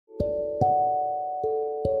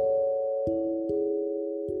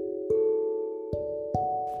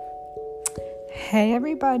Hey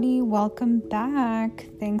everybody, welcome back.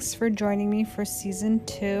 Thanks for joining me for season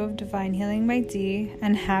 2 of Divine Healing by D,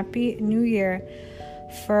 and Happy New Year.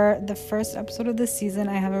 For the first episode of the season,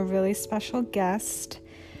 I have a really special guest.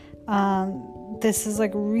 This is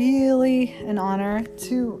really an honor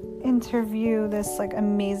to interview this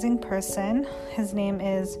amazing person. His name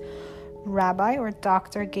is Rabbi or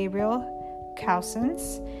Dr. Gabriel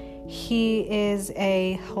Cousens. He is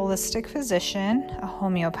a holistic physician, a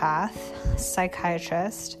homeopath,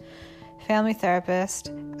 psychiatrist, family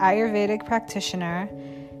therapist, Ayurvedic practitioner,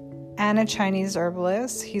 and a Chinese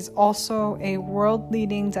herbalist. He's also a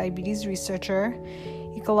world-leading diabetes researcher,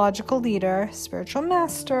 ecological leader, spiritual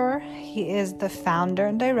master. He is the founder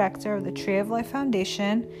and director of the Tree of Life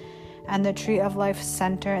Foundation and the Tree of Life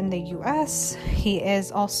Center in the U.S. He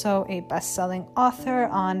is also a best-selling author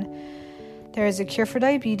on There is a Cure for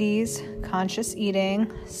Diabetes, Conscious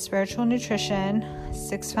Eating, Spiritual Nutrition,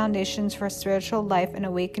 6 Foundations for Spiritual Life and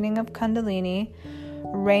Awakening of Kundalini,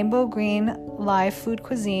 Rainbow Green Live Food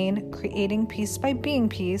Cuisine, Creating Peace by Being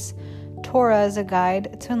Peace, Torah as a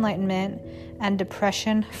Guide to Enlightenment, and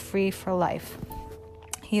Depression Free for Life.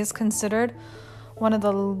 He is considered one of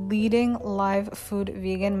the leading live food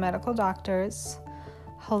vegan medical doctors,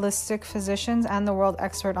 holistic physicians, and the world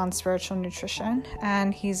expert on spiritual nutrition.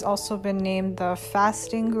 And he's also been named the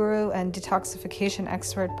fasting guru and detoxification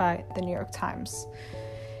expert by the New York Times.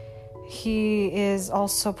 He is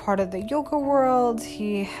also part of the yoga world.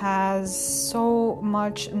 He has so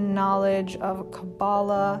much knowledge of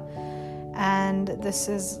Kabbalah, and this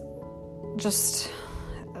is just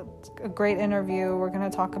a great interview. We're going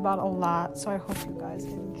to talk about a lot, so I hope you guys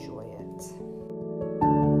enjoy it.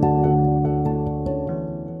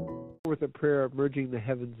 With a prayer of merging the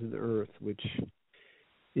heavens and the earth, which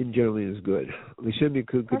in generally is good. Lishem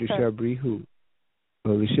Yikud Kedusha Brihu.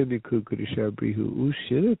 Lishem Yikud Kedusha Brihu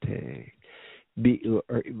Ushirate. Bi'il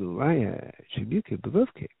Imulaya. Shemuke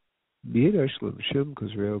Bavavke. Bi'ir Ashlam Shem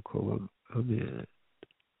Kozreo Kolam. Amen.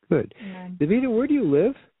 Good. Davina, where do you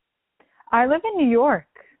live? I live in New York.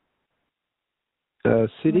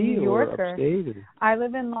 City or upstate? I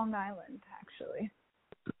live in Long Island, actually.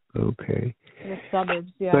 Okay. The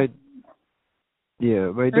suburbs, yeah.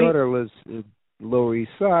 My daughter lives in Lower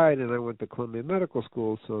East Side, and I went to Columbia Medical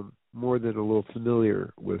School, so I'm more than a little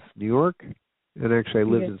familiar with New York. And actually, I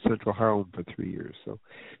lived in Central Harlem for 3 years. So.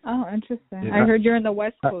 Oh, interesting. I heard you're in the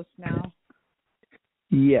West Coast now.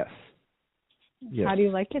 Yes. How do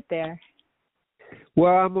you like it there?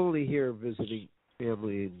 Well, I'm only here visiting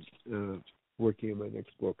family and working on my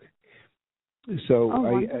next book. So,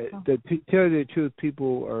 to tell you the truth,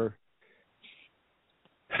 people are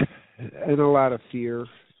in a lot of fear,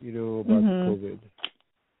 about COVID.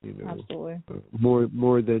 Absolutely.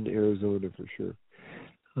 More than Arizona for sure.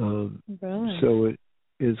 Really? So it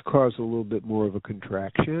has caused a little bit more of a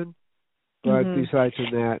contraction. But besides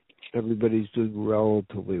from that, everybody's doing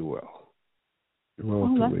relatively well.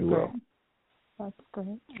 That's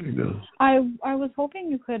great. I was hoping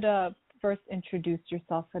you could first introduce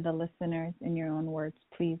yourself for the listeners in your own words,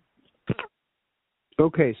 please.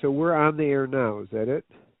 Okay, so we're on the air now. Is that it?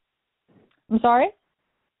 I'm sorry?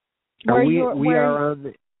 We are on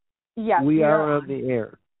the Yes. We are on the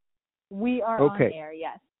air. We are on air,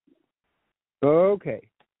 yes. Okay.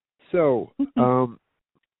 So,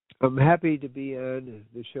 I'm happy to be on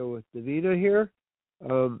the show with Davina here.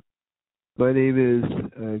 My name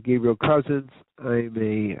is Gabriel Cousens.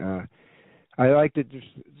 I like to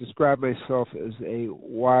describe myself as a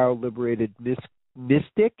wild, liberated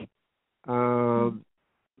mystic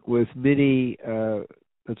with many,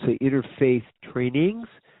 let's say, interfaith trainings,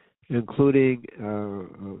 including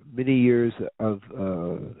many years of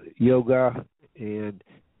yoga, and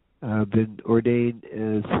been ordained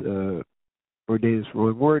as the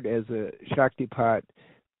wrong word, as a Shaktipat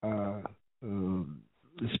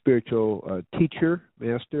spiritual teacher,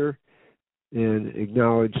 master, and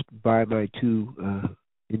acknowledged by my 2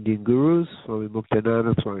 Indian gurus, Swami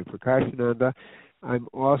Muktananda, Swami Prakashananda. I'm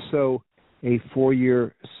also a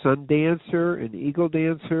 4-year sun dancer, an eagle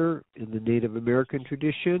dancer in the Native American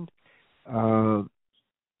tradition,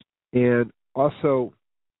 and also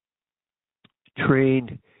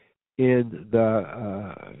trained in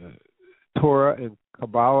the Torah and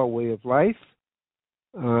Kabbalah way of life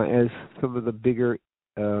as some of the bigger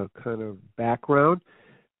kind of background.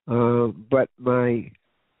 But my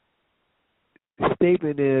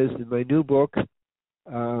statement is, in my new book,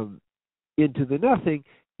 Into the Nothing,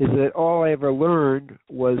 is that all I ever learned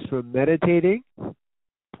was from meditating,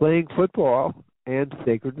 playing football, and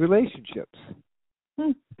sacred relationships.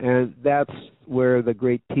 And that's where the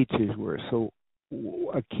great teachers were. So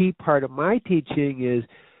a key part of my teaching is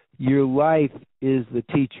your life is the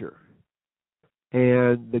teacher.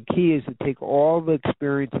 And the key is to take all the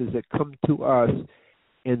experiences that come to us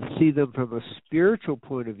and see them from a spiritual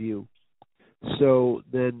point of view, so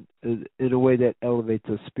then in a way that elevates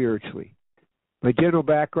us spiritually. My general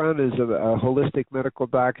background is a holistic medical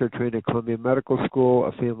doctor trained at Columbia Medical School,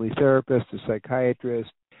 a family therapist, a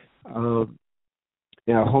psychiatrist, a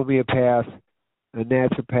homeopath, a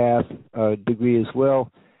naturopath degree as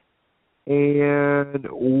well, and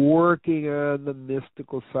working on the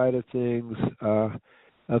mystical side of things,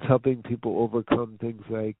 of helping people overcome things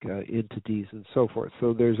like entities and so forth.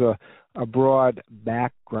 So there's a broad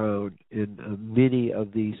background in many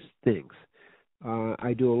of these things.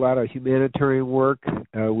 I do a lot of humanitarian work.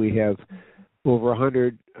 We have over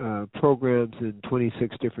 100 programs in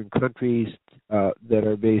 26 different countries that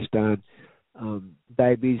are based on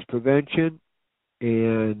diabetes prevention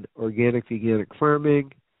and organic veganic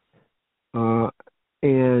farming,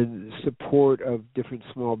 and support of different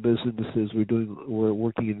small businesses. We're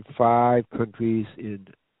working in 5 countries in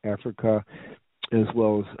Africa, as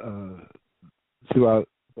well as throughout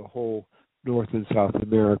the whole North and South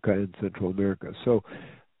America and Central America. So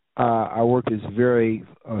our work is very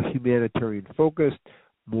humanitarian focused,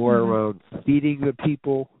 more around feeding the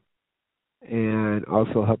people and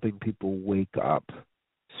also helping people wake up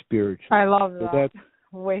spiritually. I love that.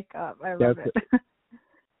 Wake up. I love it.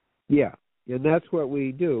 Yeah, and that's what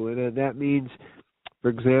we do. And that means, for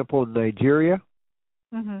example, in Nigeria,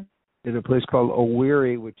 in a place called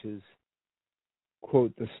Owerri, which is,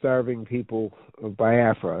 quote, the starving people of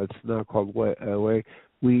Biafra. It's now called Owerri.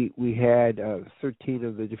 We had 13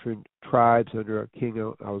 of the different tribes under a king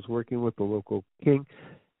I was working with, the local king,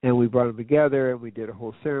 and we brought them together and we did a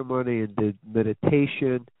whole ceremony and did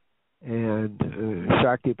meditation and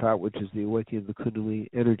Shaktipat, which is the awakening of the Kundalini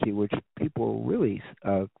energy, which people are really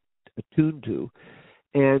attuned to.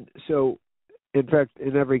 And so, in fact,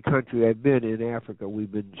 in every country I've been in Africa,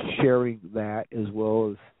 we've been sharing that as well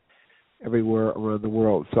as everywhere around the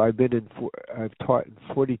world. So I've taught in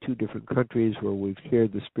 42 different countries where we've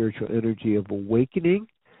shared the spiritual energy of awakening,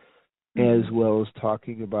 as well as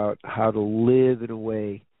talking about how to live in a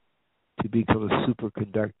way to become a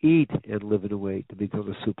superconductor, eat and live in a way to become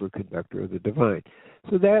a superconductor of the divine.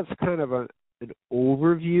 So that's kind of an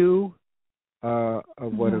overview of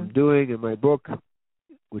what I'm doing. In my book,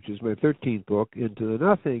 which is my 13th book, Into the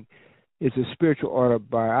Nothing, is a spiritual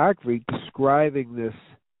autobiography describing this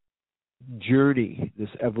journey, this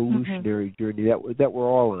evolutionary journey that we're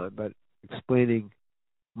all on, but explaining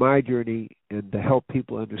my journey and to help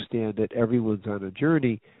people understand that everyone's on a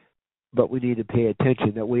journey, but we need to pay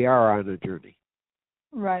attention that we are on a journey.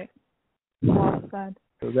 Right. Well said.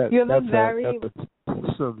 So you have a very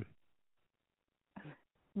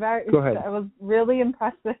Go ahead. It was really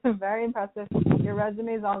impressive, very impressive. Your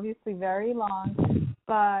resume is obviously very long,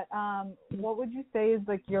 but what would you say is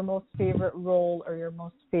like your most favorite role or your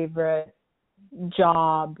most favorite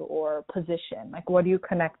job or position? Like, what do you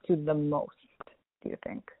connect to the most, do you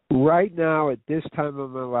think? Right now, at this time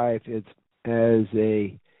of my life, it's as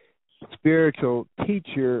a spiritual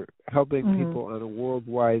teacher helping people on a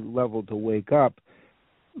worldwide level to wake up,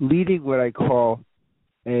 leading what I call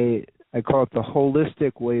it the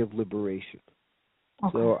holistic way of liberation.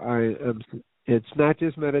 Okay. So it's not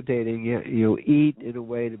just meditating. You eat in a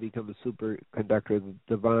way to become a superconductor of the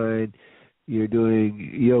divine. You're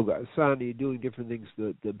doing yoga, asana. You're doing different things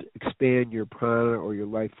to expand your prana or your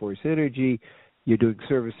life force energy. You're doing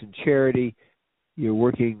service and charity. You're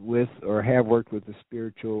working with or have worked with a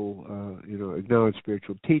spiritual, acknowledged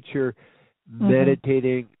spiritual teacher.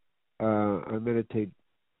 Meditating. I meditate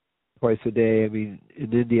twice a day. I mean,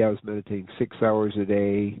 in India, I was meditating 6 hours a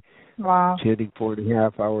day. Wow. Chanting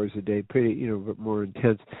 4.5 hours a day, pretty, but more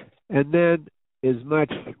intense. And then is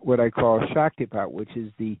much what I call Shaktipat, which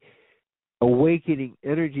is the awakening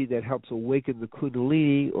energy that helps awaken the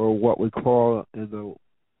Kundalini, or what we call in the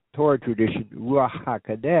Torah tradition, Ruach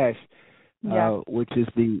HaKodesh, which is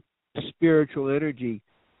the spiritual energy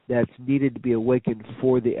that's needed to be awakened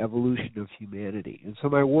for the evolution of humanity. And so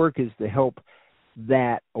my work is to help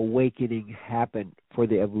that awakening happen for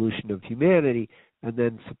the evolution of humanity, and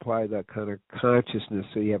then supply that kind of consciousness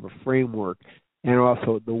so you have a framework, and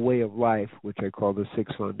also the way of life, which I call the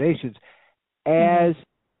 6 foundations, as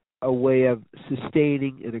a way of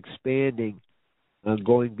sustaining and expanding,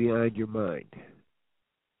 going beyond your mind,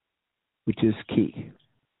 which is key.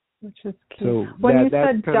 So when you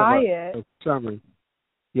said diet, summary.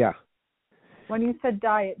 Yeah. When you said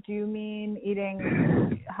diet, do you mean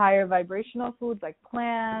eating higher vibrational foods like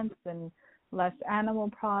plants and less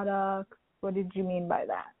animal products? What did you mean by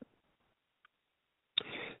that?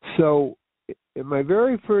 So in my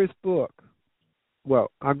very first book,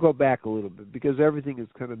 well, I'll go back a little bit because everything is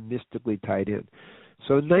kind of mystically tied in.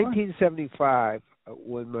 So in 1975,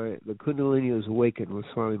 when the Kundalini was awakened with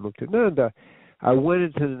Swami Muktananda, I went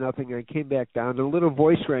into the nothing. I came back down, and a little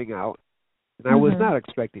voice rang out, and I was not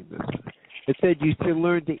expecting this. It said, you should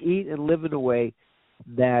learn to eat and live in a way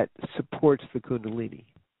that supports the Kundalini.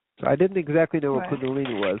 So I didn't exactly know what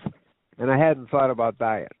Kundalini was, and I hadn't thought about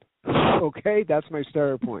diet. Okay, that's my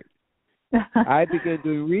starter point. I began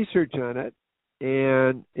doing research on it,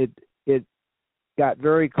 and it got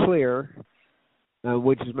very clear,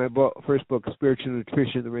 which is my first book, Spiritual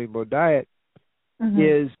Nutrition, The Rainbow Diet,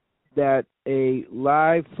 is that a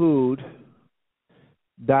live food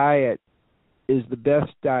diet is the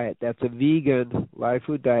best diet. That's a vegan live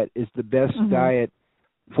food diet is the best diet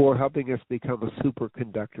for helping us become a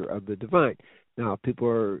superconductor of the divine. Now, people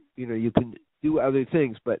are, you can do other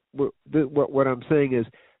things, but what I'm saying is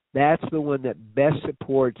that's the one that best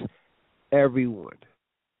supports everyone.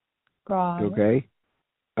 Okay?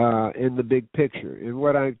 In the big picture. And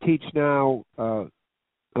what I teach now,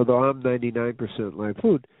 although I'm 99% live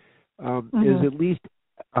food, is at least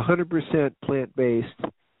 100% plant-based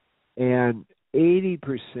and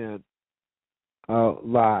 80%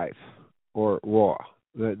 live or raw.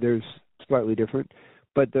 There's slightly different,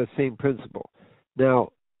 but the same principle.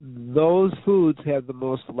 Now, those foods have the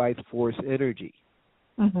most life force energy.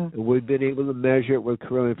 We've been able to measure it with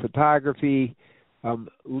Kirlian photography.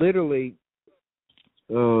 Literally,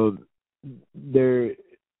 there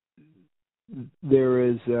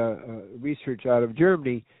is research out of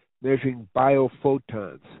Germany measuring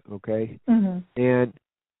biophotons, okay? And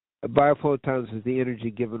biophotons is the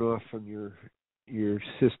energy given off from your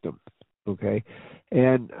system, okay?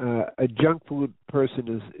 And a junk food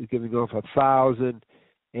person is giving off 1,000.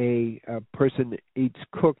 A person that eats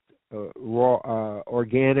cooked raw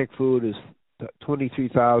organic food is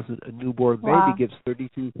 23,000. A newborn baby gets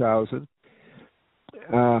 32,000.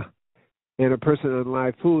 And a person on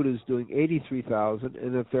live food is doing 83,000.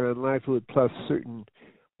 And if they're on live food plus certain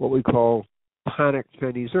what we call tonic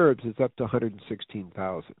Chinese herbs, it's up to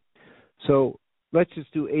 116,000. So let's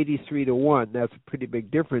just do 83 to 1. That's a pretty big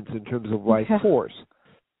difference in terms of life force.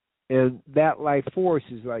 And that life force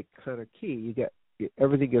is like kind of key.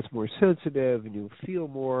 Everything gets more sensitive and you feel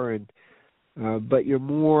more, and but you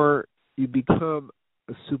become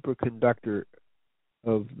a superconductor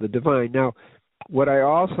of the divine. Now, what I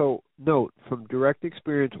also note from direct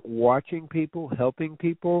experience watching people, helping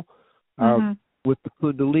people with the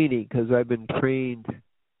Kundalini, because I've been trained,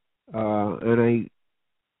 and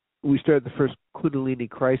we started the first Kundalini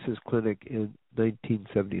crisis clinic in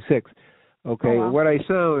 1976. Okay, what I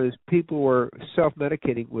saw is people were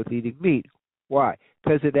self-medicating with eating meat. Why?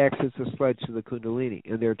 Because it acts as a sledge to the Kundalini,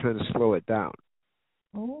 and they're trying to slow it down.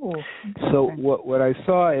 So what I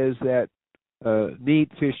saw is that meat,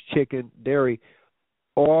 fish, chicken, dairy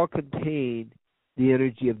all contain the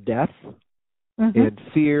energy of death and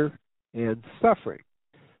fear and suffering.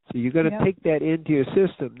 So you're going to take that into your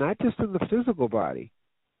system, not just in the physical body,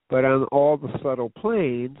 but on all the subtle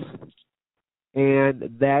planes, and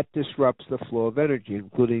that disrupts the flow of energy,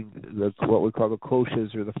 including what we call the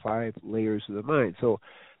koshas, or the 5 layers of the mind. So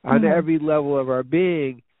on every level of our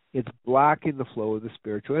being, it's blocking the flow of the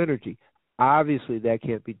spiritual energy. Obviously, that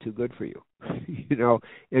can't be too good for you,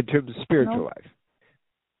 in terms of spiritual life.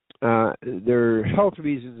 There are health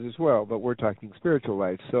reasons as well, but we're talking spiritual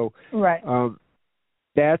life. So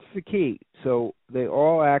that's the key. So they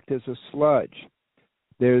all act as a sludge.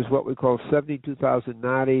 There's what we call 72,000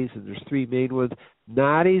 nadis, and there's 3 main ones.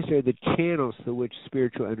 Nadis are the channels through which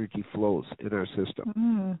spiritual energy flows in our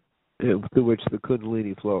system, through which the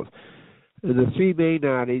Kundalini flows. And the 3 main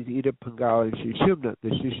nadis, Ida, Pingala, and Sushumna. The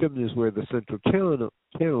Sushumna is where the central channel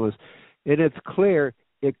is. And it's clear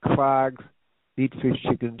it clogs meat, fish,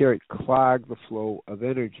 chicken, dairy. It clogs the flow of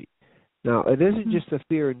energy. Now, it isn't just a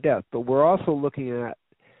fear and death, but we're also looking at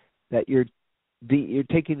that you're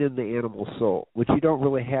taking in the animal soul, which you don't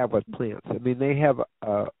really have with plants. I mean, they have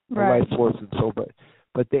a life force and soul,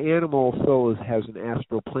 but the animal soul has an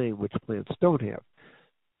astral plane, which plants don't have.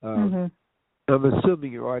 I'm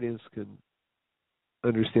assuming your audience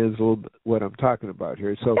understands a little bit what I'm talking about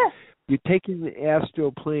here. So you're taking the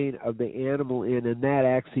astral plane of the animal in, and that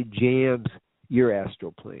actually jams your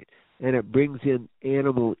astral plane, and it brings in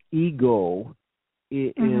animal ego,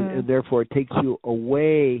 and therefore it takes you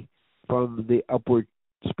away from the upward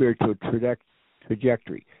spiritual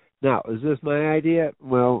trajectory. Now, is this my idea?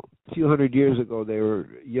 Well, a few hundred years ago,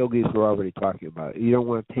 yogis were already talking about it. You don't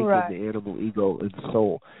want to take in the animal ego and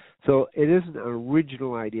soul. So it isn't an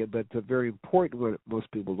original idea, but it's a very important one that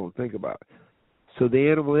most people don't think about. So the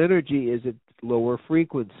animal energy is at lower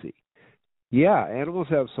frequency. Yeah, animals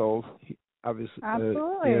have souls, obviously.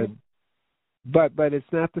 Absolutely. But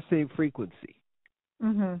it's not the same frequency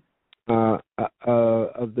Mhm.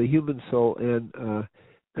 of the human soul, and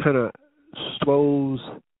kind of slows,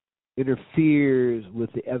 interferes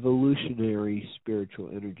with the evolutionary spiritual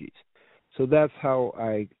energies. So that's how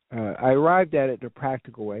I arrived at it in a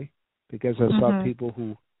practical way, because I saw people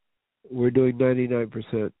who were doing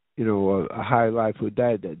 99%, a high live food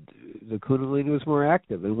diet, that the Kundalini was more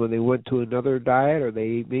active, and when they went to another diet or they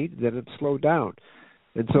ate meat, then it slowed down.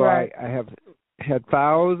 And so Right. I have had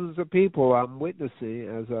thousands of people I'm witnessing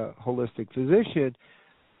as a holistic physician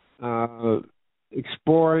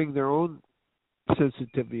exploring their own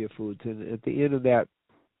sensitivity of foods, and at the end of that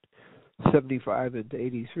 75 into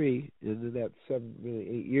 83, into that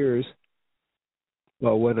 8 years,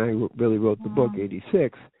 well, when I really wrote the book,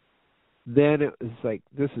 86, then it was like,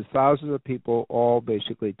 this is thousands of people all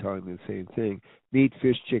basically telling me the same thing. Meat,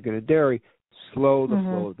 fish, chicken, and dairy slow the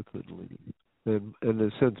flow of the Kundalini, and in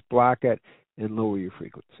a sense block it and lower your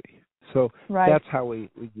frequency. So that's how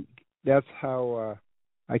that's how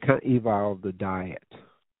I kind of evolved the diet.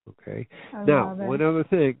 Okay. Now, one other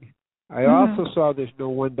thing, I also saw there's no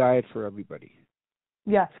one diet for everybody.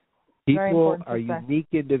 Yes. People are unique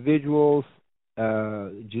individuals.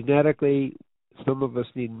 Genetically, some of us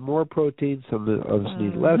need more protein, some of us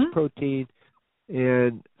need less protein.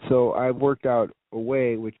 And so I worked out a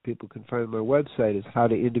way, which people can find on my website, is how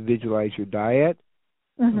to individualize your diet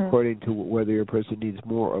according to whether your person needs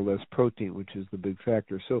more or less protein, which is the big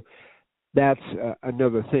factor. So that's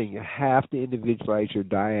another thing. You have to individualize your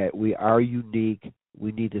diet. We are unique.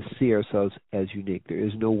 We need to see ourselves as unique. There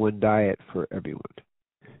is no one diet for everyone.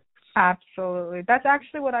 Absolutely. That's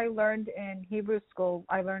actually what I learned in Hebrew school.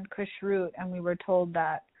 I learned kashrut, and we were told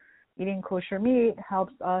that eating kosher meat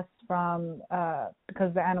helps us from,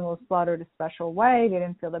 because the animal is slaughtered a special way, they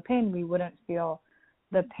didn't feel the pain, we wouldn't feel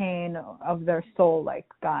the pain of their soul, like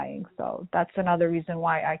dying. So that's another reason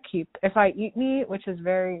why if I eat meat, which is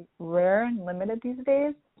very rare and limited these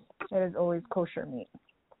days, it is always kosher meat.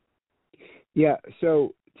 Yeah,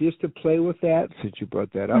 so just to play with that, since you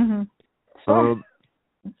brought that up,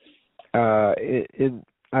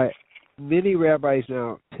 many rabbis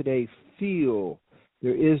now today feel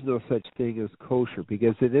there is no such thing as kosher,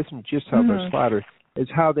 because it isn't just how they're slaughtered,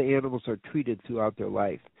 it's how the animals are treated throughout their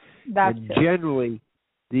life. Generally,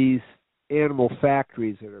 these animal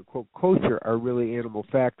factories that are quote kosher are really animal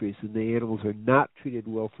factories, and the animals are not treated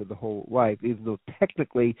well for the whole life, even though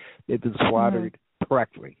technically they've been slaughtered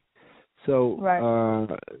correctly. So,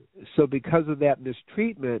 so because of that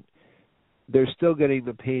mistreatment, they're still getting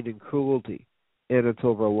the pain and cruelty, and it's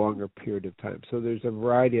over a longer period of time. So there's a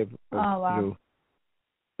variety of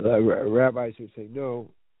rabbis who say, no,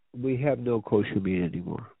 we have no kosher meat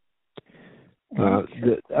anymore.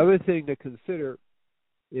 The other thing to consider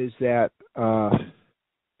is that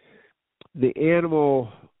the animals,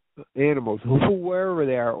 wherever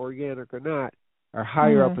they are, organic or not, are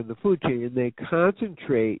higher up in the food chain, and they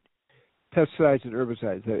concentrate pesticides and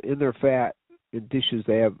herbicides. In their fat, in dishes,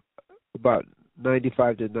 they have about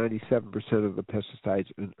 95 to 97% of the pesticides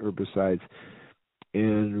and herbicides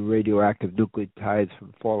and radioactive nucleotides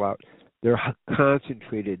from fallout. They're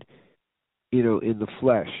concentrated, in the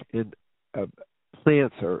flesh. And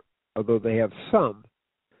plants although they have some,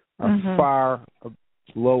 are far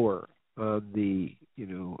lower on the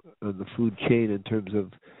on the food chain in terms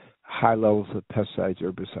of high levels of pesticides,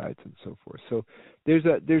 herbicides, and so forth. So there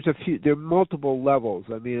are multiple levels.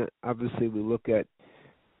 I mean, obviously we look at,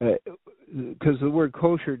 because the word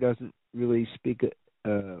kosher doesn't really speak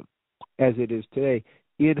as it is today,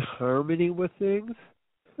 in harmony with things,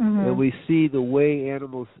 and we see the way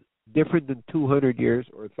animals, different than 200 years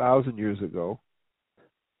or 1,000 years ago,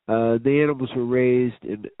 the animals were raised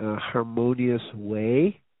in a harmonious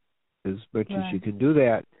way, as much as you can do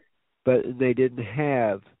that, but they didn't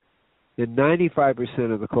have, and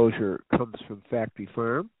 95% of the kosher comes from factory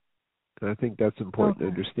farm, and I think that's important to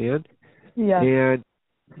understand. Yeah. And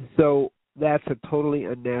so that's a totally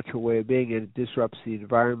unnatural way of being, and it disrupts the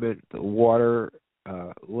environment, the water,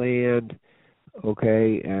 land,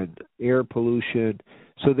 and air pollution.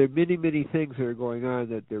 So there are many, many things that are going on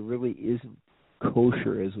that there really isn't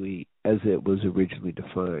kosher as it was originally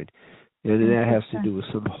defined, and that has to do with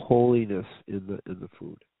some holiness in the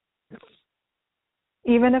food.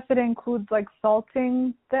 Even if it includes like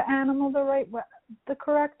salting the animal the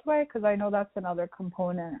correct way, because I know that's another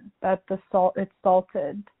component, that it's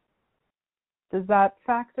salted. Does that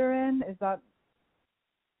factor in?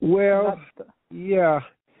 Yeah.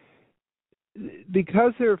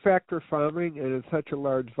 Because they're factor farming and it's such a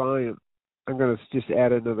large volume, I'm going to just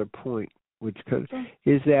add another point, which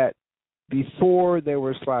is that before they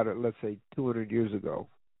were slaughtered, let's say 200 years ago,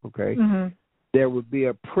 okay, Mhm. there would be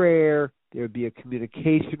a prayer, there would be a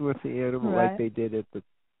communication with the animal Right. like they did at the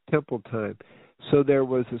temple time. So there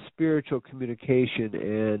was a spiritual communication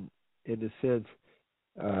and, in a sense,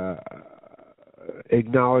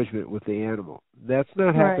 acknowledgement with the animal. That's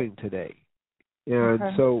not happening today. And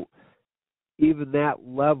so even that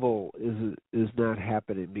level is not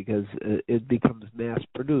happening because it becomes mass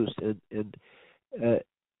produced. And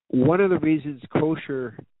one of the reasons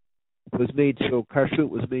kashrut was made so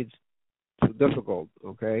difficult,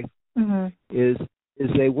 okay, is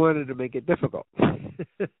they wanted to make it difficult.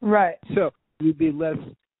 Right. So you'd be less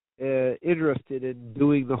interested in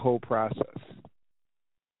doing the whole process.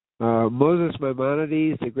 Moses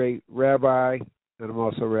Maimonides, the great rabbi, and I'm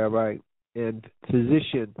also a rabbi and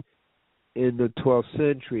physician in the 12th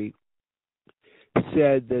century,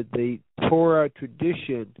 said that the Torah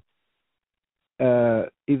tradition,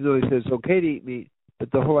 even though he says it's okay to eat meat,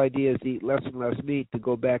 but the whole idea is to eat less and less meat to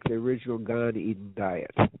go back to the original Gan Eden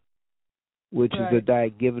diet, which is a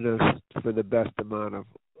diet given us for the best amount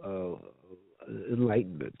of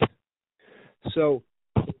enlightenment. So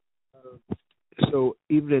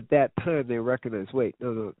even at that time, they recognized, wait,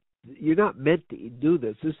 no, you're not meant to do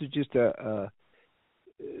this. This is just a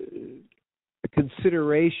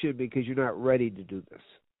consideration because you're not ready to do this.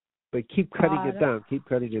 But keep cutting it down. Keep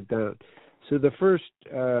cutting it down. So the first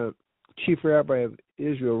chief rabbi of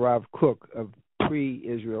Israel, Rav Kook, of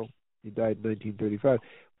pre-Israel, he died in 1935,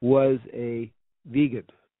 was a vegan.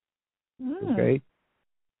 Okay?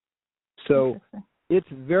 So it's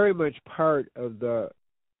very much part of the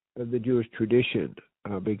Jewish tradition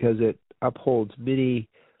because it upholds many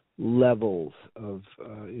levels of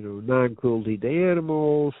non-cruelty to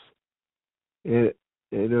animals. And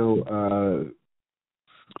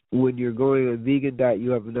when you're going on a vegan diet,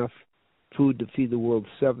 you have enough food to feed the world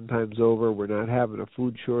 7 times over. We're not having a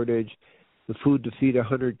food shortage. The food to feed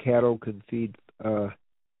 100 cattle can feed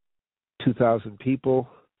 2,000 people.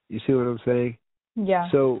 You see what I'm saying? Yeah.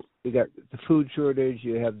 So you got the food shortage.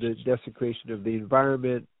 You have the desecration of the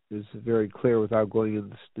environment. It's very clear without going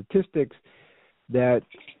into statistics that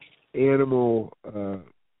animal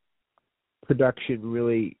production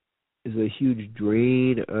really is a huge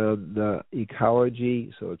drain on the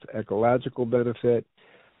ecology. So it's ecological benefit,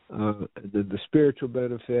 and then the spiritual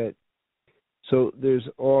benefit. So there's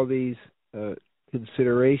all these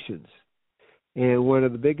considerations. And one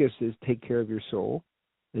of the biggest is take care of your soul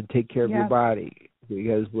and take care of your body.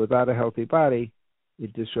 Because without a healthy body,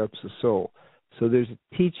 it disrupts the soul. So there's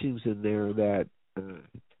teachings in there that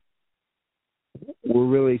we're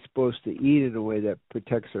really supposed to eat in a way that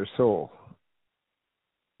protects our soul.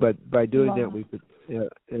 But by doing that, we could,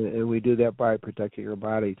 and we do that by protecting our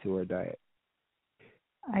body through our diet.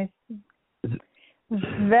 I see.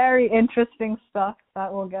 Very interesting stuff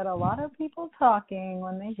that will get a lot of people talking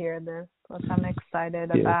when they hear this, which I'm excited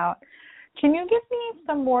about. Can you give me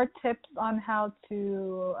some more tips on how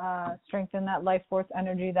to strengthen that life force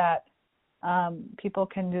energy that people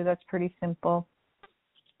can do that's pretty simple?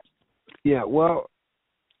 Yeah, well,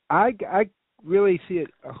 I really see it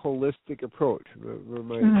a holistic approach.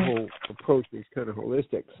 My whole approach is kind of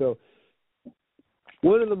holistic. So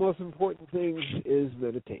one of the most important things is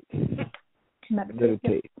meditate.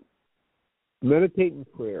 Meditate in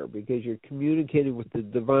prayer because you're communicating with the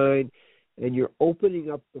divine and you're opening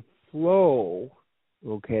up the flow,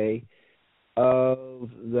 okay, of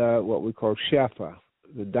the what we call shefa,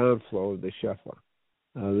 the downflow of the shefa,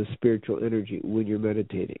 the spiritual energy when you're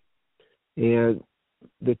meditating. And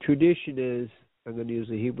the tradition is, I'm going to use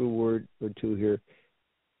a Hebrew word or two here,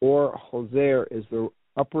 or hoser is the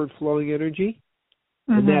upward flowing energy,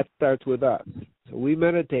 and that starts with us. So we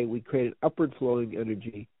meditate, we create an upward flowing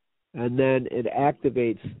energy, and then it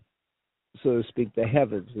activates, so to speak, the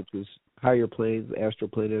heavens, which is higher planes, astral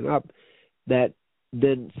plane, and up, that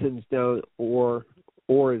then sends down or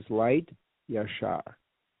is light, yashar.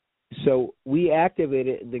 So we activate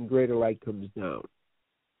it, and then greater light comes down.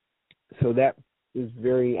 So that is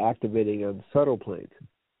very activating on subtle planes.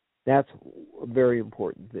 That's a very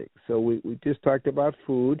important thing. So we just talked about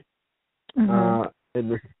food, and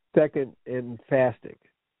the second, and fasting.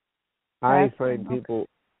 I find people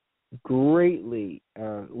greatly,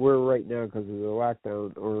 we're right now because of the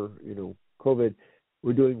lockdown or, COVID,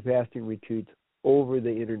 we're doing fasting retreats over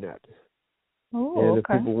the internet. And if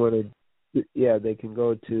people want to, they can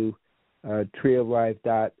go to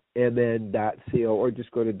treeoflife.mn.co or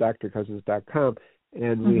just go to drcousins.com,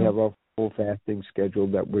 and we have a full fasting schedule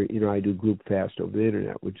that I do group fast over the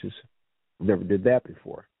internet, which is, never did that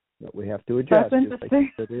before. But we have to adjust. That's just like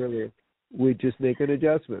I said earlier. We just make an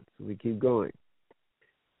adjustment. We keep going.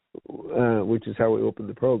 which is how we opened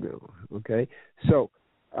the program. Okay, so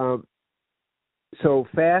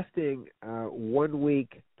fasting 1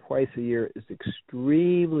 week twice a year is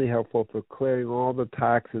extremely helpful for clearing all the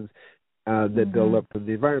toxins that build up from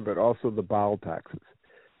the environment, but also the bowel toxins.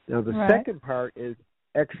 Now, the second part is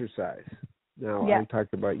exercise. Now, I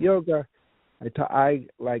talked about yoga.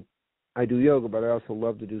 I do yoga, but I also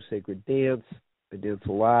love to do sacred dance. I dance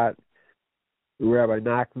a lot. Rabbi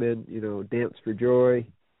Nachman, Dance for Joy,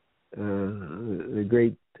 the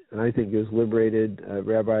great, I think, is liberated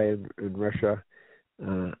rabbi in Russia,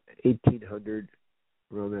 1800,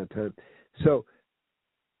 around that time. So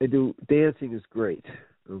dancing is great,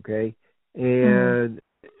 okay? And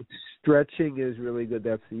stretching is really good.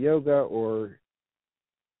 That's the yoga, or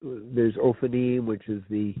there's Ophanim, which is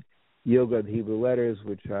the yoga in Hebrew letters,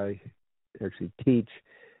 which I actually teach.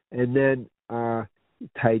 And then Tai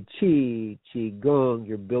Chi, Qigong,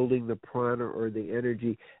 you're building the prana or the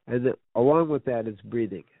energy. And then along with that is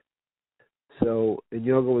breathing. So in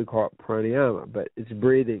yoga we call it pranayama, but it's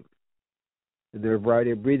breathing. And there are a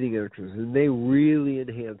variety of breathing exercises, and they really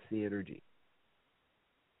enhance the energy.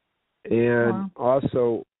 And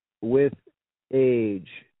also with age,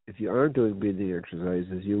 if you aren't doing breathing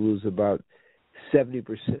exercises, you lose about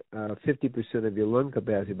 50% of your lung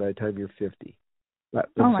capacity by the time you're 50. I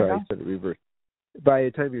said it reverse. By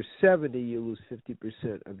the time you're 70, you lose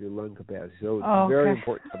 50% of your lung capacity. So it's very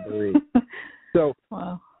important to breathe.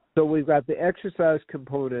 So we've got the exercise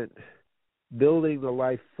component, building the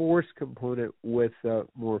life force component with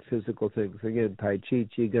more physical things. Again, Tai Chi,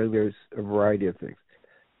 Qigong, there's a variety of things.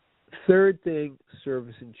 Third thing,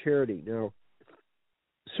 service and charity. Now,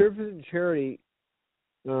 service and charity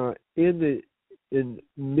in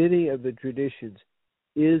many of the traditions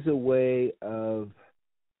is a way of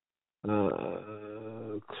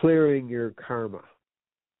clearing your karma.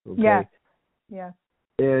 Okay? Yes.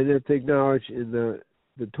 And it's acknowledged in the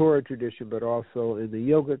Torah tradition, but also in the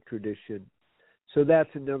yogic tradition. So that's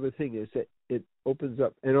another thing, is that it opens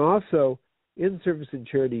up. And also, in service and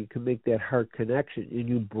charity, you can make that heart connection, and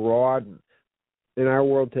you broaden. In our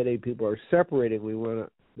world today, people are separating. We want to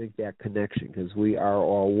make that connection because we are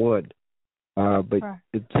all one. But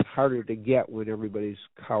it's harder to get when everybody's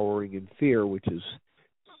cowering in fear, which is,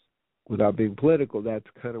 without being political, that's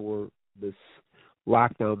kind of where this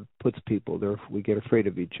lockdown puts people there. We get afraid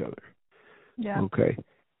of each other. Yeah. Okay.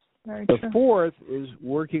 Very the true. Fourth is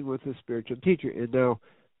working with a spiritual teacher. And now,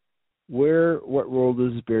 what role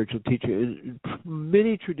does a spiritual teacher? In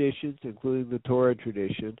many traditions, including the Torah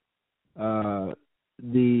tradition,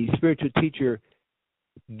 the spiritual teacher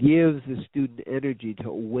gives the student energy to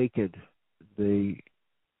awaken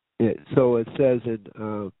so it says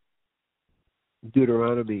in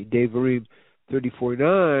Deuteronomy, Devarim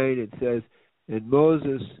 34:9, it says, and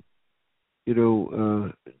Moses,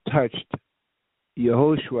 touched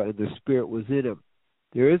Yehoshua, and the Spirit was in him.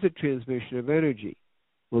 There is a transmission of energy.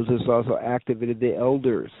 Moses also activated the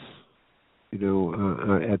elders,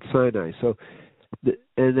 at Sinai. So,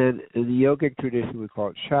 and then in the yogic tradition, we call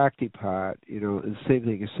it Shaktipat, the same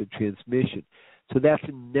thing as the transmission. So that's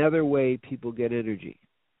another way people get energy.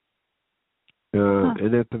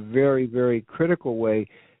 And that's a very, very critical way,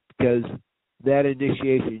 because that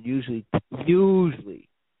initiation usually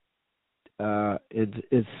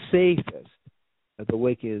is safest at the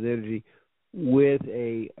awakening of energy with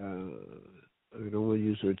I don't want to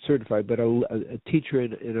use the word certified, but a teacher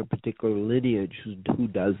in a particular lineage who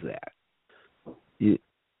does that. And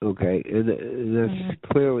that's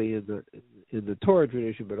clearly in the Torah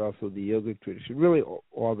tradition, but also the yogic tradition. Really,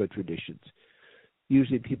 all the traditions.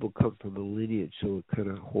 Usually, people come from a lineage, so it kind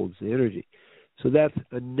of holds the energy. So that's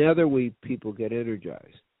another way people get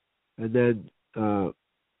energized. And then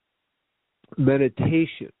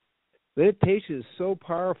meditation. Meditation is so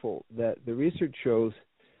powerful that the research shows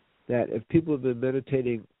that if people have been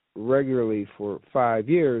meditating regularly for 5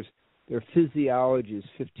 years, their physiology is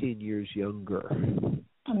 15 years younger.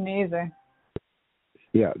 Amazing.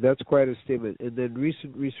 Yeah, that's quite a statement. And then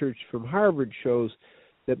recent research from Harvard shows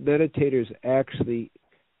that meditators actually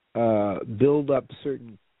build up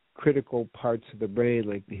certain critical parts of the brain,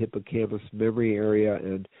 like the hippocampus memory area,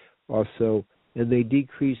 and they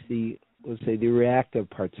decrease the reactive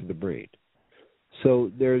parts of the brain.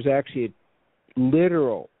 So there's actually a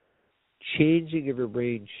literal changing of your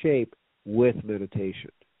brain shape with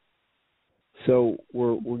meditation. So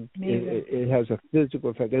it has a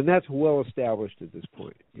physical effect, and that's well established at this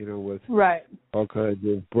point, with all kinds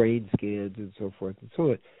of brain scans and so forth and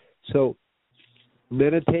so on. So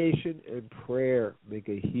meditation and prayer make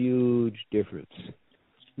a huge difference.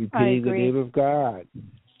 Repeating the name of God.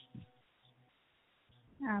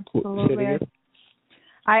 Absolutely.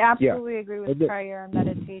 I absolutely agree with prayer and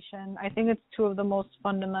meditation. I think it's two of the most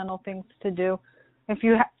fundamental things to do. If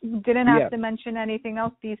you didn't have to mention anything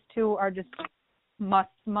else, these two are just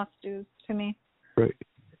must-dos to me. Right.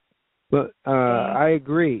 But I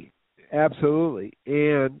agree. Absolutely.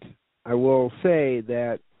 And I will say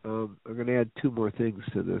that I'm going to add two more things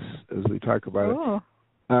to this as we talk about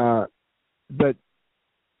it. But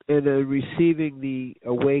in receiving the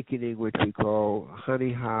awakening, which we call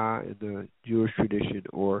Haniha in the Jewish tradition,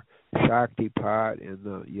 or Shaktipat in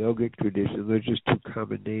the yogic tradition, they're just two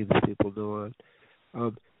common names people know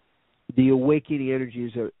on. The awakening energy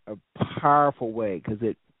is a powerful way because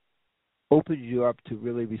it opens you up to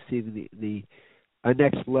really receiving a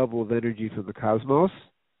next level of energy from the cosmos.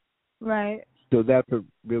 Right. So that's a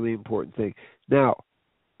really important thing. Now,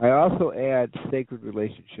 I also add sacred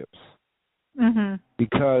relationships. Mm-hmm.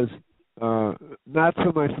 Because not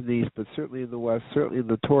so much in the East, but certainly in the West, certainly in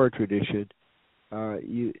the Torah tradition, that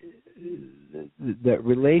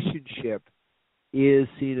relationship is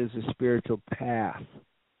seen as a spiritual path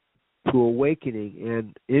to awakening.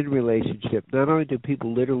 And in relationship, not only do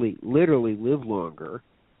people literally live longer,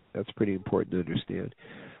 that's pretty important to understand,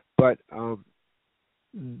 but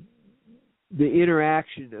the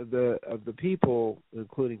interaction of the people,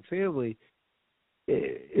 including family,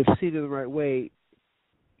 if seen in the right way,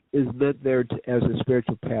 is meant there as a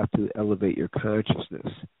spiritual path to elevate your consciousness.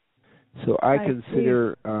 So I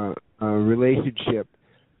consider a relationship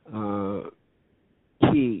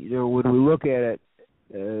key. When we look at it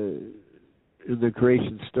in the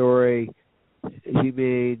creation story, he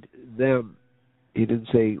made them. He didn't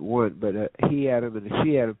say one, but he, Adam, and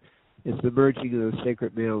she, Adam. It's the merging of the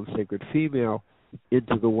sacred male and sacred female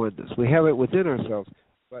into the oneness. We have it within ourselves,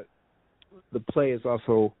 but the play is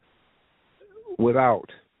also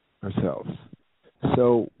without ourselves.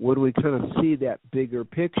 So when we kind of see that bigger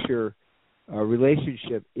picture,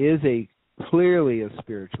 relationship is clearly a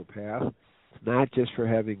spiritual path. It's not just for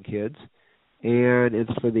having kids, and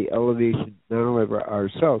it's for the elevation not only of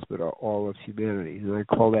ourselves but all of humanity. And I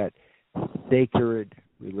call that sacred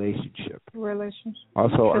relationship.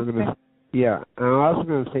 Also, I'm also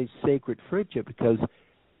going to say sacred friendship, because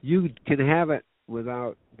you can have it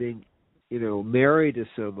without being, married to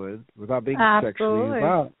someone, without being sexually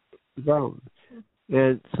involved.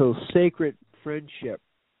 And so sacred friendship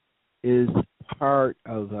is part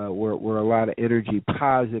of where a lot of energy,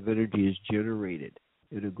 positive energy, is generated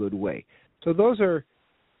in a good way. So those are,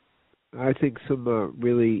 I think, some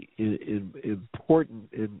really important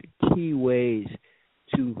and key ways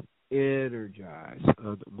to energize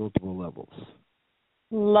on multiple levels.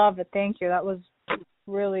 Love it. Thank you. That was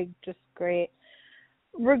really just great.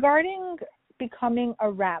 Regarding becoming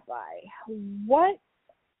a rabbi, what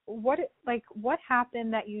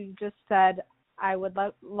happened that you just said, I would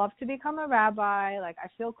love to become a rabbi, like I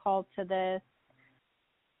feel called to this?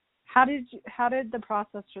 How did the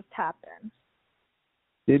process just happen?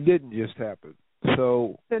 It didn't just happen.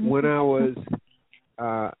 So when I was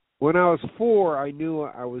 4, I knew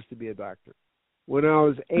I was to be a doctor. When I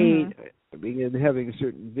was 8, I began having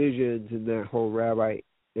certain visions, and that whole rabbi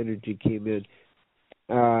energy came in.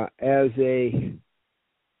 As a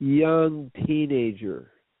young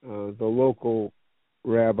teenager, the local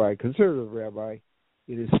rabbi, conservative rabbi,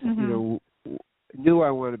 knew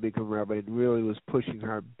I wanted to become a rabbi and really was pushing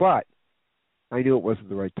hard, but I knew it wasn't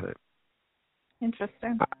the right time.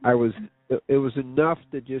 Interesting. It was enough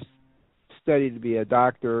to just study to be a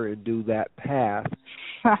doctor and do that path.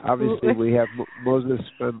 Absolutely. Obviously, we have Moses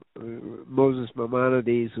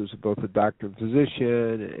Maimonides, who's both a doctor and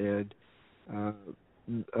physician, and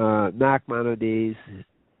Nachmanides,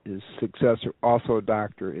 his successor, also a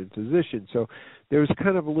doctor and physician. So there's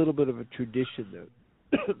kind of a little bit of a tradition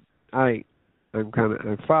that I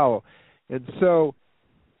follow. And so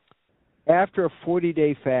after a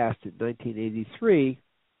 40-day fast in 1983,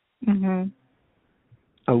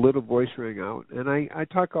 a little voice rang out, and I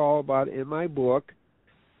talk all about it in my book,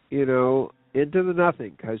 Into the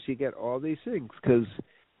Nothing, because you get all these things, because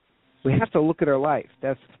we have to look at our life.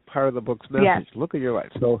 That's part of the book's message. Yes. Look at your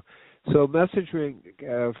life. So message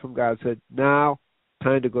from God said, now,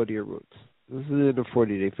 time to go to your roots. This is in a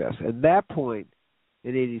 40-day fast. At that point,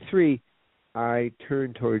 in 83, I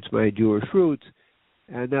turned towards my Jewish roots,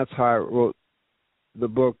 and that's how I wrote the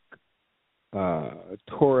book,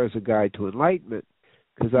 Torah as a Guide to Enlightenment,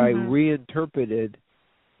 because I reinterpreted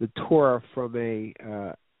the Torah from a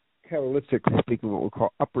Kabbalistically speaking, what we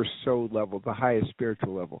call upper Sod level, the highest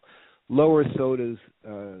spiritual level. Lower Sod is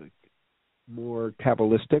more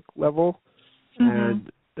Kabbalistic level,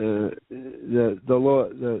 and the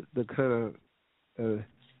kind of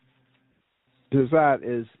Dazat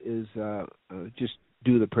is just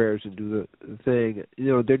do the prayers and do the thing.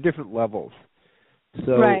 They're different levels.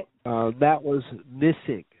 So right. That was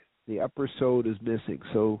missing. The upper sod is missing.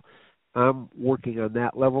 So I'm working on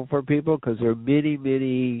that level for people because there are many,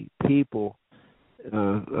 many people.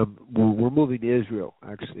 We're moving to Israel,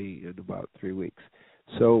 actually, in about 3 weeks.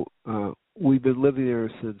 So we've been living there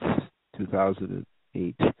since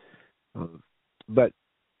 2008. But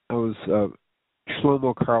I was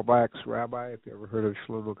Shlomo Carlebach's rabbi. If you ever heard of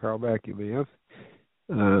Shlomo Carlebach, you may have.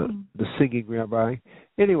 The singing rabbi.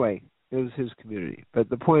 Anyway, it was his community. But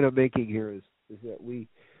the point I'm making here is that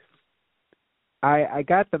I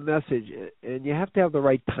got the message, and you have to have the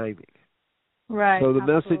right timing. Right. So the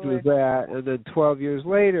absolutely. message was that, and then 12 years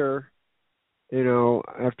later,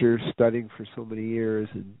 after studying for so many years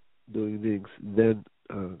and doing things, then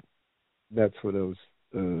that's when I was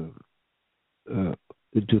in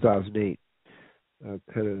 2008,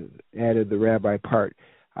 kind of added the rabbi part.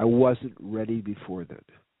 I wasn't ready before then.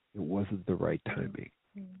 It wasn't the right timing.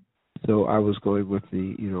 So I was going with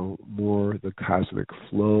the, more the cosmic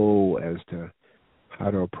flow as to how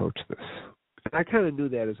to approach this. And I kind of knew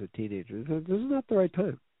that as a teenager. This is not the right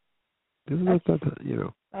time. This is not the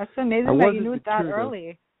time, That's amazing that you knew it that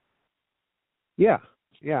early. Yeah,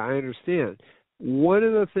 I understand. One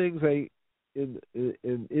of the things in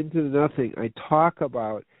Into the Nothing, I talk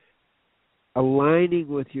about aligning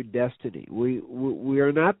with your destiny. We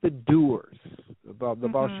are not the doers. The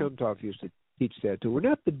Baal Shem Tov used to teach that too. We're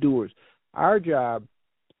not the doers. Our job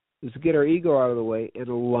is to get our ego out of the way and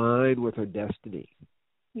align with our destiny.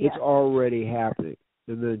 Yes. It's already happening.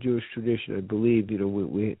 In the Jewish tradition, I believe,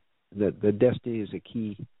 that the destiny is a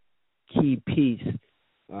key piece,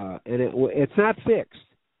 and it's not fixed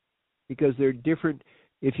because they're different.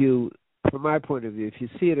 From my point of view, if you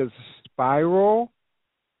see it as a spiral,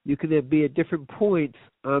 you can be at different points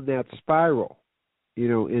on that spiral,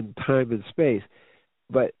 in time and space.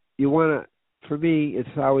 But you want to, for me, it's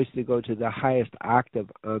always to go to the highest octave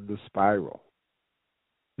on the spiral,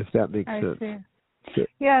 if that makes sense. See.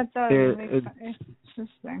 Yeah, it does. It makes sense.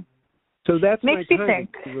 Interesting. So that's makes my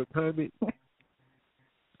timing.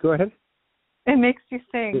 Go ahead. It makes you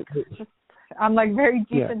think. I'm like very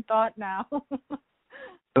deep in thought now.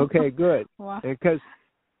 Okay, good. Wow. Because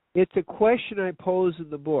it's a question I pose in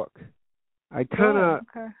the book. I kind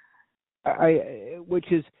of,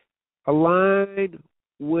 which is align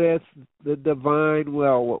with the divine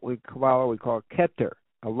will. What we call Keter.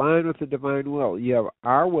 Align with the divine will. You have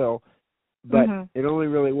our will, but it only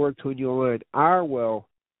really works when you align our will.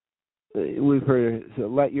 We've heard it, so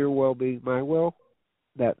let your will be my will.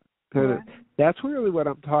 That kind of, that's really what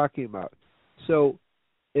I'm talking about. So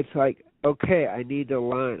it's like, okay, I need to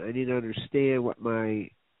align. I need to understand what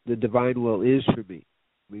the divine will is for me.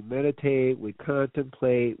 We meditate, we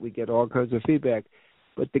contemplate, we get all kinds of feedback.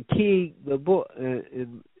 But the key, the book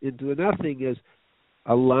Into the Nothing, is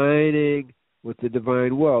aligning with the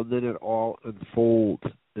divine will. And then it all unfolds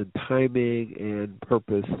in timing and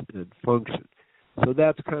purpose and function. So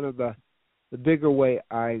that's kind of the bigger way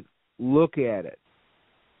I look at it.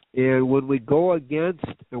 And when we go against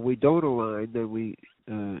and we don't align, then we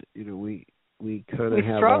kind of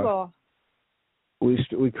have struggle.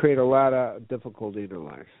 We create a lot of difficulty in our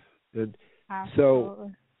life, and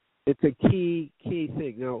so it's a key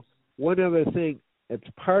thing. Now, one other thing that's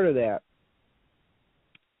part of that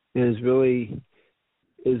is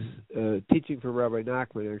teaching from Rabbi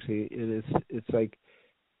Nachman, actually, and it's like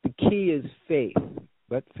the key is faith,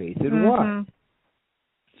 but faith in what?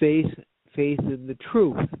 Faith in the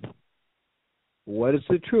truth. What is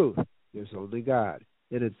the truth? There's only God,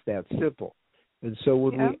 and it's that simple. And so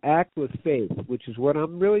when we act with faith, which is what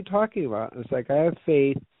I'm really talking about, it's like I have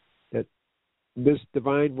faith that this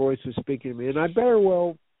divine voice is speaking to me, and I better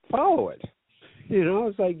well follow it.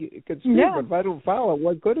 It's like it can speak, but if I don't follow it,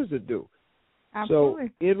 what good does it do? Absolutely.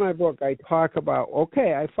 So in my book, I talk about,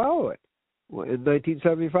 okay, I follow it. Well, in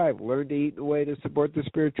 1975, learn to eat in a way to support the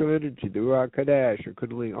spiritual energy, the Ruach Kadash or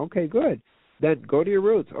Kundalini. Okay, good. Then go to your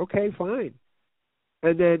roots. Okay, fine.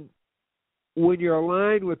 And then when you're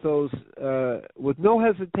aligned with those, with no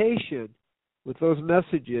hesitation, with those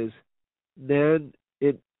messages, then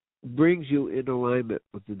it brings you in alignment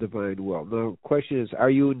with the divine will. Now, the question is, are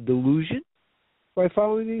you in delusion by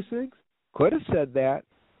following these things? Could have said that,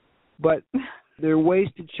 but there are ways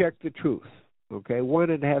to check the truth. Okay, one,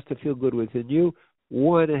 it has to feel good within you.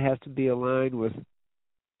 One, it has to be aligned with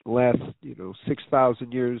the last,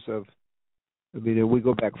 6,000 years of. I mean, we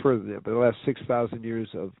go back further than that, but the last 6,000 years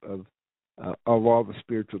of all the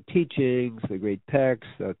spiritual teachings, the great texts,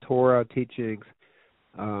 the Torah teachings,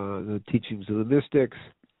 the teachings of the mystics.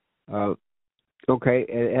 Okay,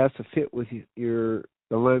 it has to fit with your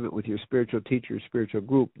alignment with your spiritual teacher, spiritual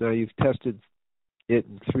group. Now you've tested it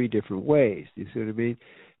in 3 different ways. You see what I mean?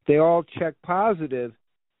 If they all check positive,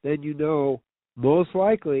 then you know most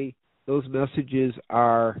likely those messages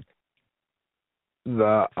are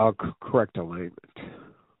the correct alignment.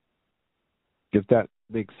 If that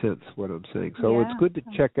makes sense, what I'm saying. So it's good to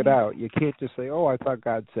check it out. You can't just say, "Oh, I thought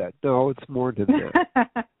God said." No, it's more than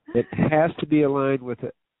that. It has to be aligned with,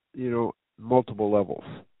 multiple levels.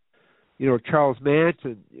 Charles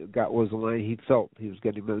Manson was aligned. He felt he was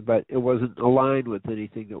getting, but it wasn't aligned with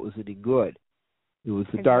anything that was any good. It was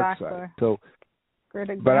the dark side. So,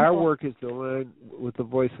 but our work is to align with the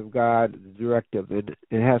voice of God, the directive, and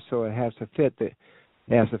it has to fit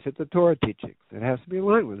the Torah teachings. It has to be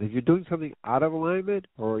aligned with. If you're doing something out of alignment,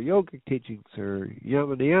 or yogic teachings, or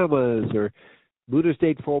yama niyamas, or Buddhist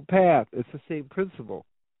Eightfold Path, it's the same principle.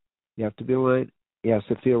 You have to be aligned. It has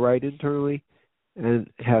to feel right internally, and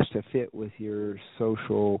it has to fit with your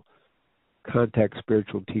social contact,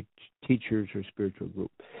 spiritual teachers or spiritual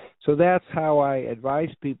group. So that's how I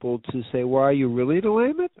advise people to say, "Well, are you really in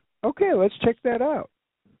alignment? Okay, let's check that out."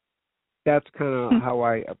 That's kind of how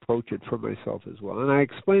I approach it for myself as well. And I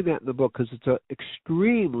explain that in the book because it's an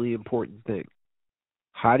extremely important thing.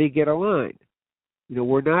 How do you get aligned?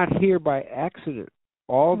 We're not here by accident.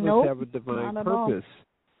 All of us have a divine purpose.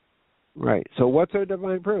 Right. So what's our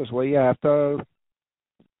divine purpose? Well, you have to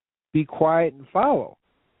be quiet and follow.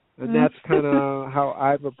 And that's kind of how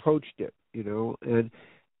I've approached it, And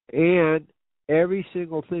every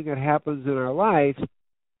single thing that happens in our life,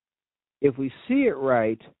 if we see it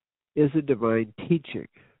right, is a divine teaching.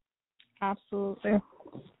 Absolutely.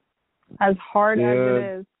 As hard as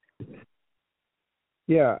it is.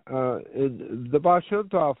 Yeah. The Baal Shem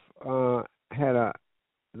Tov had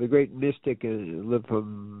the great mystic and lived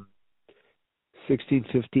from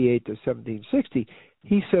 1658 to 1760.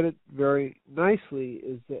 He said it very nicely.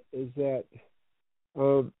 Is that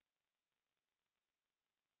the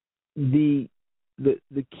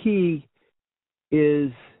key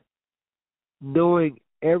is knowing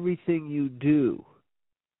everything you do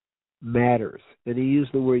matters. And he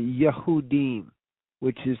used the word Yehudim,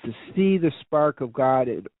 which is to see the spark of God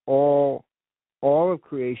in all of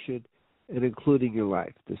creation, and including your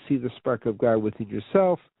life. To see the spark of God within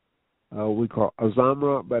yourself, we call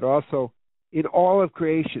Azamra, but also in all of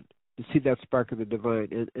creation, to see that spark of the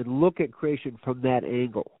divine, and look at creation from that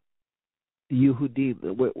angle. Yehudim,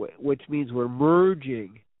 which means we're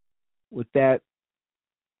merging with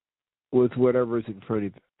whatever's in front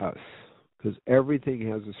of us, because everything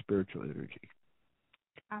has a spiritual energy.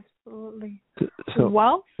 Absolutely. So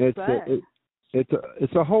well said.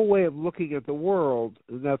 It's a whole way of looking at the world,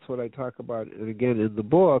 and that's what I talk about. And again, in the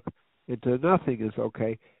book, Into Nothing is,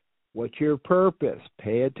 okay, what's your purpose?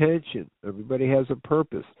 Pay attention. Everybody has a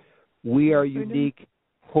purpose. We are unique,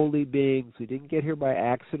 holy beings. We didn't get here by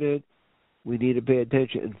accident. We need to pay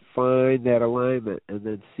attention and find that alignment, and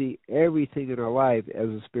then see everything in our life as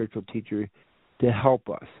a spiritual teacher to help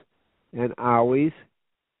us. And always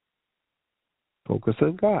focus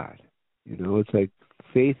on God. It's like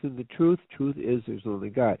faith in the truth. Truth is there's only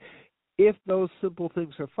God. If those simple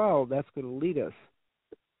things are followed, that's going to lead us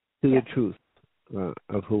to the truth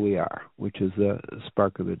of who we are, which is the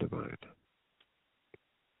spark of the divine.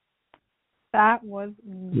 That was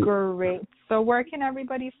great. So where can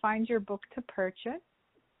everybody find your book to purchase?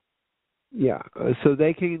 Yeah, so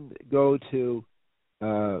they can go to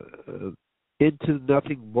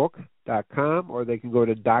intonothingbook.com, or they can go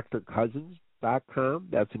to drcousins.com.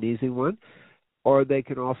 That's an easy one. Or they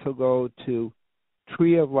can also go to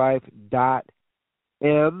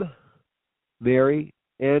treeoflife.m, Mary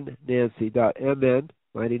and Nancy.mn,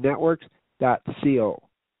 MightyNetworks.co.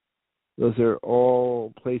 Those are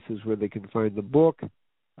all places where they can find the book,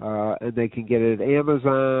 and they can get it at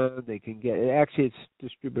Amazon. They can get it. Actually, it's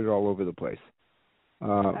distributed all over the place.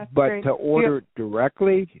 But great. To order it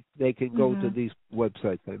directly, they can go to these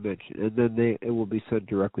websites I mentioned, and then it will be sent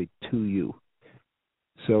directly to you.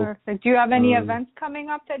 So, perfect. Do you have any events coming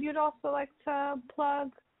up that you'd also like to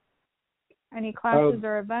plug? Any classes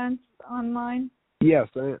or events online? Yes,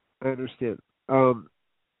 I understand. And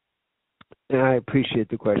I appreciate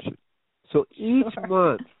the question. So each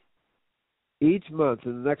month,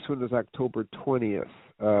 and the next one is October 20th,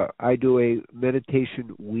 I do a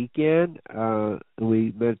meditation weekend.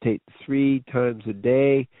 We meditate 3 times a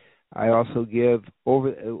day. I also give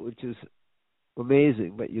which is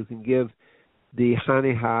amazing, but you can give the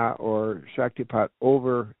Haniha or Shaktipat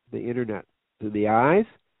over the internet to the eyes.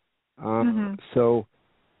 So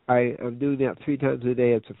I'm doing that 3 times a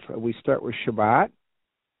day. We start with Shabbat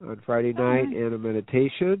on Friday night and a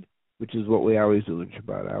meditation. which is what we always do in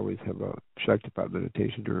Shabbat. I always have a Shaktipat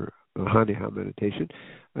meditation or a Haniha meditation.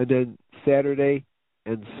 And then Saturday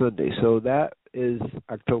and Sunday. So that is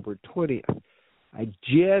October 20th. I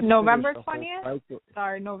just November 20th?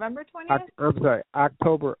 Sorry, November 20th? I'm sorry,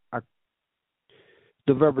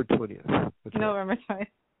 November 20th. November 20th.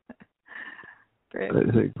 Great.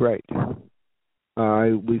 Great.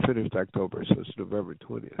 We finished October, so it's November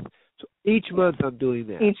 20th. So each month I'm doing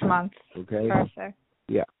that. Each month. Okay. Perfect.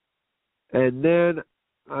 Yeah. And then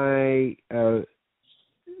I,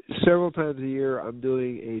 several times a year, I'm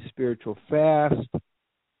doing a spiritual fast,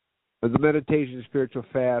 the meditation spiritual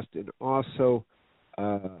fast, and also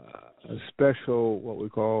a special, what we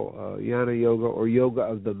call Jnana Yoga or Yoga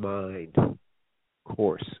of the Mind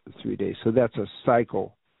course, 3 days. So that's a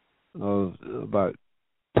cycle of about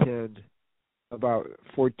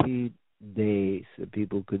 14 days that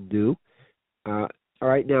people can do.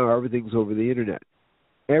 Right now, everything's over the internet.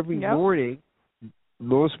 Every morning,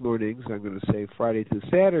 most mornings, I'm going to say Friday through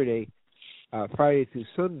Saturday, Friday through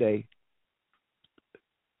Sunday.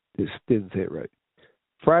 This didn't say it right.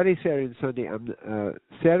 Friday, Saturday, and Sunday.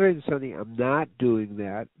 Saturday and Sunday, I'm not doing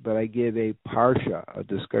that, but I give a parsha, a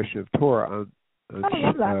discussion of Torah on.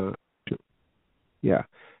 I love that. Yeah,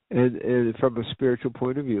 and from a spiritual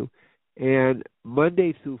point of view, and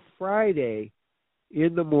Monday through Friday,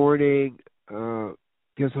 in the morning,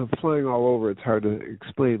 because I'm flying all over, it's hard to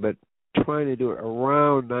explain, but trying to do it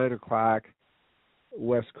around 9 o'clock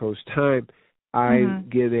West Coast time. I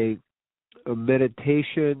give a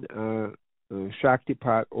meditation,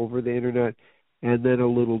 Shaktipat over the internet, and then a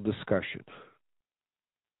little discussion.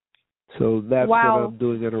 So that's what I'm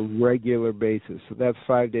doing on a regular basis. So that's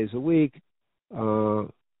 5 days a week,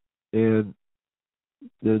 and the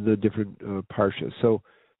different parshas. So,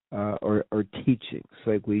 or teachings,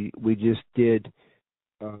 like we just did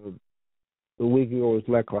a week ago with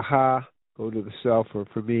Lech Lecha, go to the self, or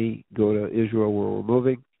for me, go to Israel where we're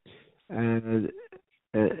moving, and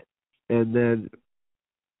then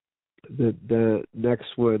the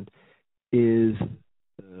next one is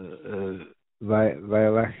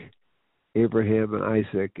Vayelech, Abraham and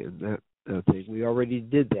Isaac, and that thing. We already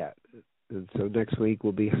did that, and so next week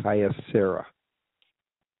will be Chaya Sarah.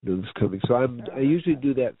 This coming. So I usually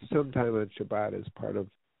do that sometime on Shabbat as part of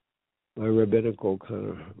my rabbinical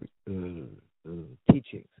kind of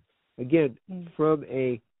teachings. Again, from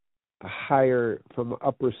a higher, from an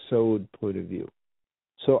upper sod point of view.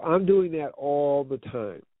 So I'm doing that all the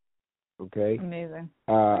time. Okay? Amazing.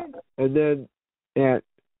 And then at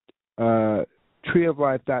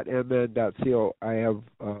treeoflife.mn.co, I have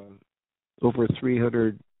over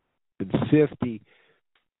 350.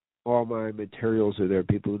 All my materials are there.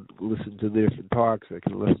 People listen to the different talks. They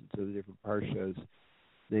can listen to the different parshas.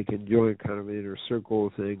 They can join kind of an inner circle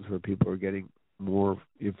of things where people are getting more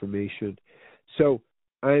information. So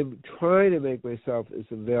I'm trying to make myself as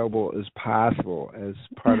available as possible as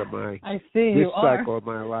part of my cycle of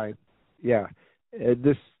my life. Yeah,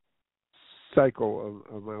 this cycle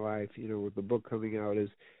of my life, with the book coming out,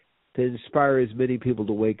 is to inspire as many people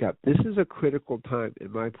to wake up. This is a critical time,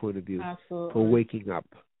 in my point of view, for waking up.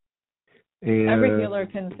 And every healer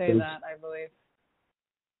can say that, I believe.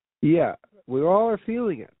 Yeah, we all are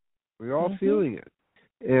feeling it. We're all feeling it.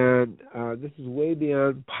 And this is way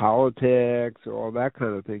beyond politics or all that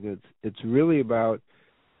kind of thing. It's really about,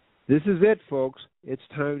 this is it, folks. It's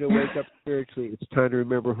time to wake up spiritually. It's time to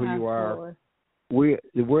remember who you are.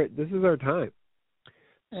 This is our time.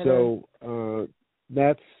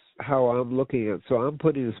 That's how I'm looking at it. So I'm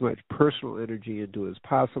putting as much personal energy into as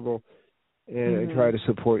possible, and I try to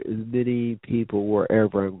support as many people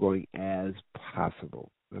wherever I'm going as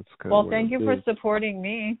possible. That's kind of what thank I'm you doing. for supporting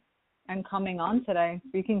me and coming on today,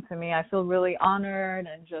 speaking to me. I feel really honored,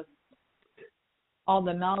 and just all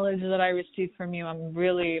the knowledge that I received from you. I'm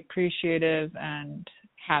really appreciative and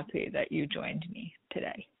happy that you joined me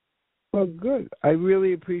today. Well, good. I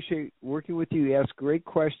really appreciate working with you. You ask great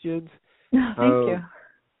questions. Thank you.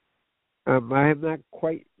 I am not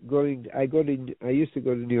quite going. I used to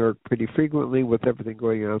go to New York pretty frequently. With everything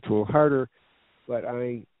going on, it's a little harder. But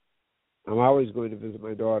I'm always going to visit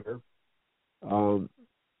my daughter in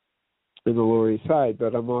the Lower East Side.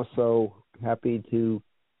 But I'm also happy to,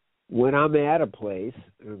 when I'm at a place,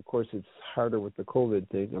 and of course it's harder with the COVID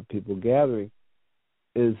thing of people gathering,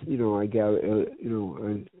 is I gather,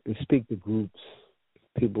 I speak to groups,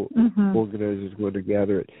 people, organizers going to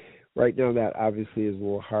gather it. Right now, that obviously is a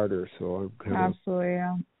little harder, so I'm kind of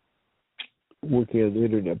working on the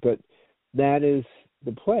internet. But that is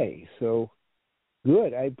the play. So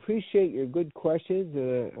good. I appreciate your good questions,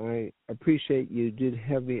 and I appreciate you did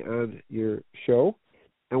have me on your show,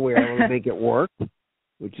 and we were able to make it work.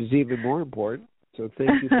 which is even more important. So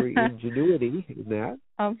thank you for your ingenuity in that.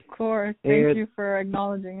 Of course. Thank you for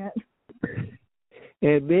acknowledging it.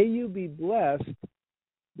 And may you be blessed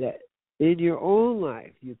that in your own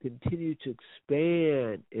life you continue to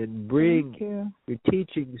expand and bring your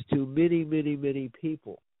teachings to many, many, many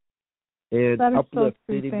people and uplift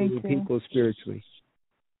many people spiritually.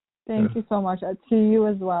 Thank you so much. To you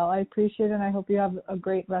as well. I appreciate it, and I hope you have a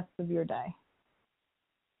great rest of your day.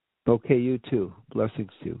 Okay, you too.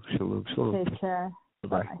 Blessings to you. Shalom, shalom. Take care.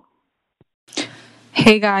 Bye.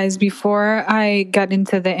 Hey guys, before I get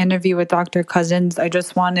into the interview with Dr. Cousins, I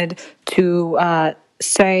just wanted to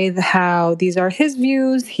say how these are his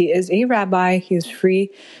views. He is a rabbi. He's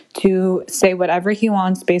free to say whatever he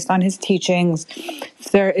wants based on his teachings.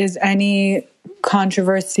 If there is any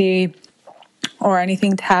controversy or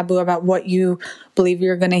anything taboo about what you believe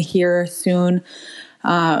you're going to hear soon,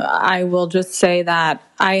 I will just say that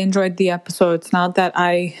I enjoyed the episode. It's not that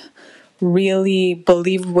I really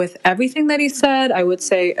believe with everything that he said. I would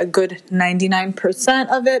say a good 99%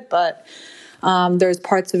 of it, but there's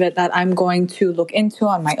parts of it that I'm going to look into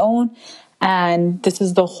on my own. And this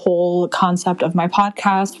is the whole concept of my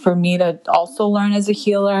podcast, for me to also learn as a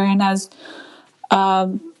healer and as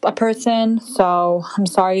a person. So I'm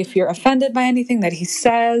sorry if you're offended by anything that he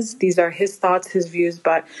says. These are his thoughts, his views,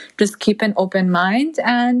 but just keep an open mind,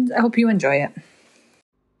 and I hope you enjoy it.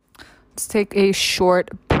 Let's take a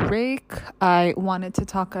short break. I wanted to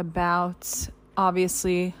talk about,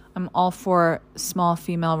 obviously, I'm all for small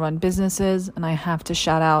female-run businesses, and I have to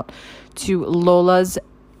shout out to Lola's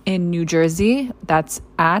in New Jersey. That's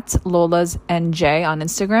at Lola's NJ on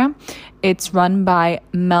Instagram. It's run by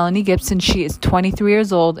Melanie Gibson. She is 23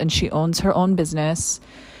 years old, and she owns her own business.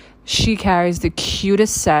 She carries the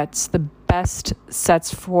cutest sets, the best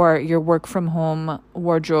sets for your work-from-home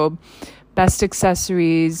wardrobe, best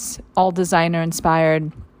accessories, all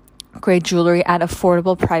designer-inspired, great jewelry at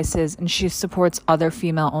affordable prices, and she supports other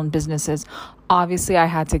female-owned businesses. Obviously, I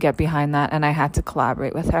had to get behind that, and I had to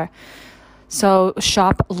collaborate with her. So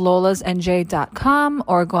shop lolasnj.com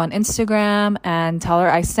or go on Instagram and tell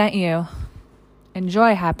her I sent you.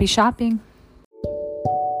 Enjoy. Happy shopping.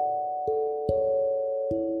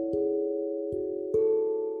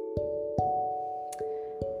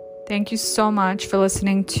 Thank you so much for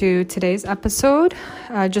listening to today's episode.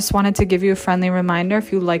 I just wanted to give you a friendly reminder.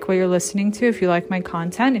 If you like what you're listening to, if you like my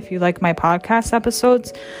content, if you like my podcast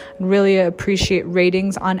episodes, I'd really appreciate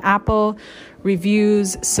ratings on Apple,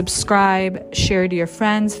 reviews, subscribe, share to your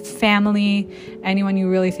friends, family, anyone you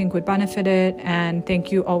really think would benefit it. And thank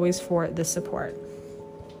you always for the support.